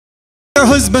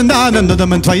husband and another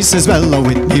man twice as well. Oh,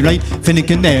 with me right, finna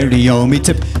canary, oh, me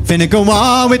tip. Finna go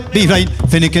on with me right,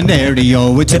 finna canary,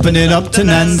 oh, we're tipping it up to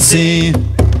Nancy.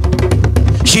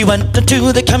 She went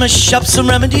into the chemist shop, some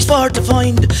remedies for to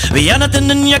find. We had nothing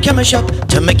in your chemist shop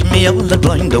to make me all the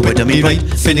blind. Oh, with me right,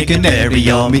 finna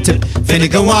canary, oh, me tip. Finna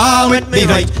go on with me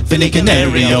right, finna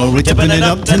canary, oh, we're tipping it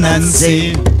up to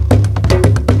Nancy.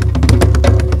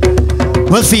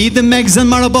 Well, feed them eggs and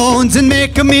marrow-bones and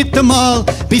make him eat them all.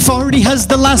 Before he has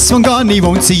the last one gone, he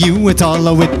won't see you at all.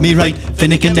 Oh, with me right,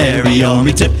 finna canary, oh,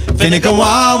 me tip. Finna go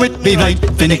on with me right,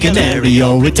 finna canary,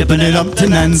 oh, we're tipping it up to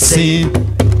Nancy.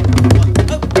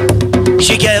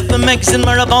 She gave him eggs and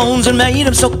marrow-bones and made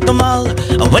him suck them all.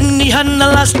 And when he had the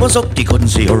last one sucked, he couldn't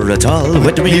see her at all.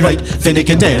 With me right, finna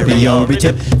canary, oh, we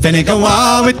tip. Finna go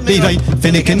on with me right,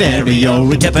 finna canary, oh,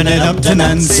 we're tipping it up to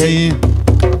Nancy.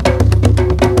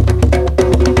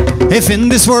 If in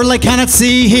this world I cannot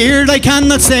see, here I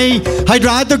cannot say, I'd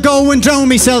rather go and drown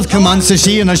myself. Come on, says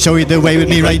she, and I'll show you the way with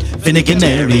me right. Finna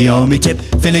canary, oh, me tip.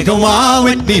 Finna go on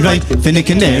with me right, finna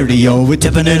canary, oh, we're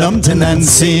tipping it up to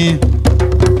Nancy.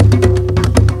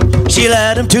 She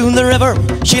led him to the river,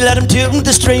 she led him to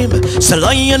the stream. So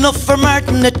lie enough for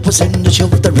Martin, it was in the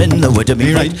shoulder in the wood of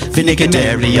me right. Finna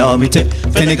canary, oh, me tip.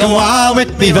 Finna go on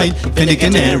with me right, finna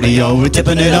canary, oh, we're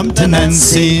tipping it up to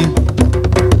Nancy.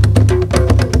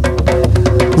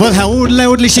 Well, how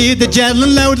loudly she did yell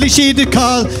and loudly she did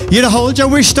call. You'd hold your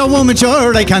wish to woman,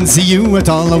 sure, I can't see you at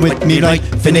all. With me right,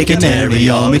 finna canary,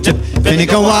 oh, me tip. Finna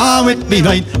go on with me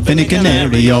right, finna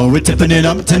canary, oh, we're tipping it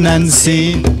up to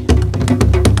Nancy.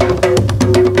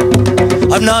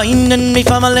 I've 9 in me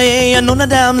family and none of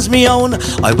them's me own.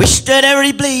 I wish that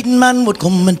every bleeding man would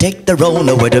come and take their own.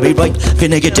 Oh, would it be right?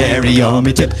 Finna canary, oh,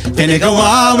 me tip. Finna go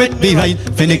on with me right,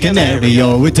 finna canary,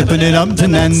 oh, we're tipping it up to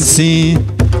Nancy.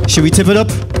 Should we tip it up?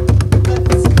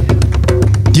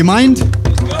 Do you mind?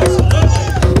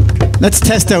 Let's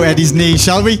test out Eddie's knee,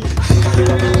 shall we?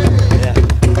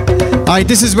 Alright,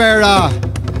 this is where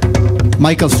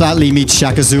Michael Flatley meets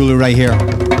Shaka Zulu right here.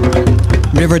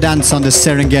 River dance on the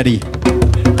Serengeti.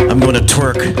 I'm gonna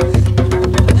twerk.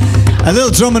 A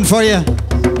little drumming for you.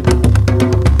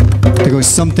 There goes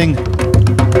something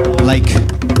like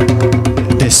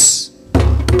this.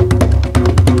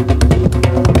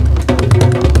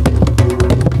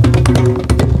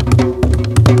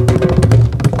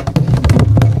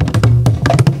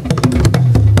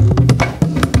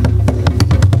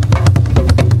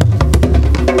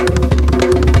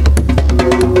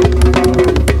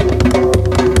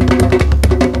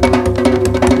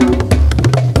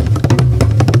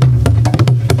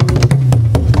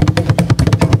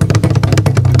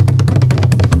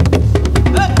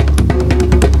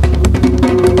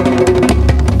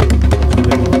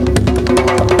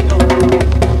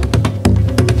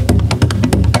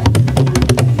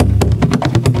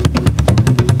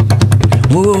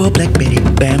 Whoa, Black Betty,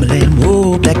 bam-a-lam.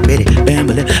 Whoa, Black Betty,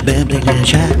 bam-a-lam. Bam-a-lam,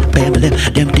 shot,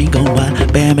 bam-a-lam. Damn thing gone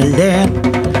wild, bam-a-lam.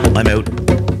 I'm out.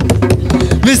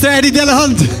 Mr. Eddie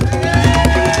Delahunt.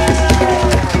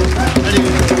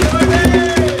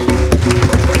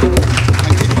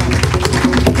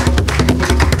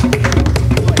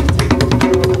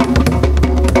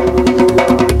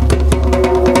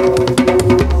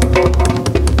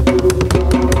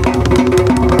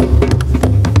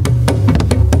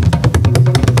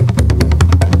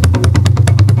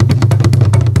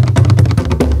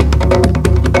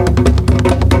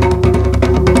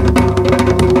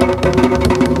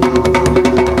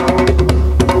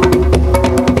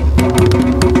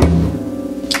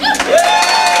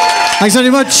 Thanks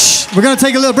very much. We're going to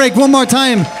take a little break one more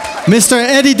time. Mr.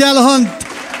 Eddie Delahunt,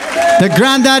 the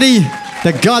granddaddy,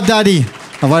 the goddaddy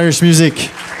of Irish music,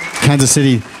 Kansas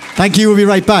City. Thank you. We'll be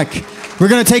right back. We're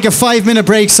going to take a 5-minute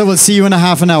break, so we'll see you in a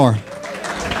half an hour.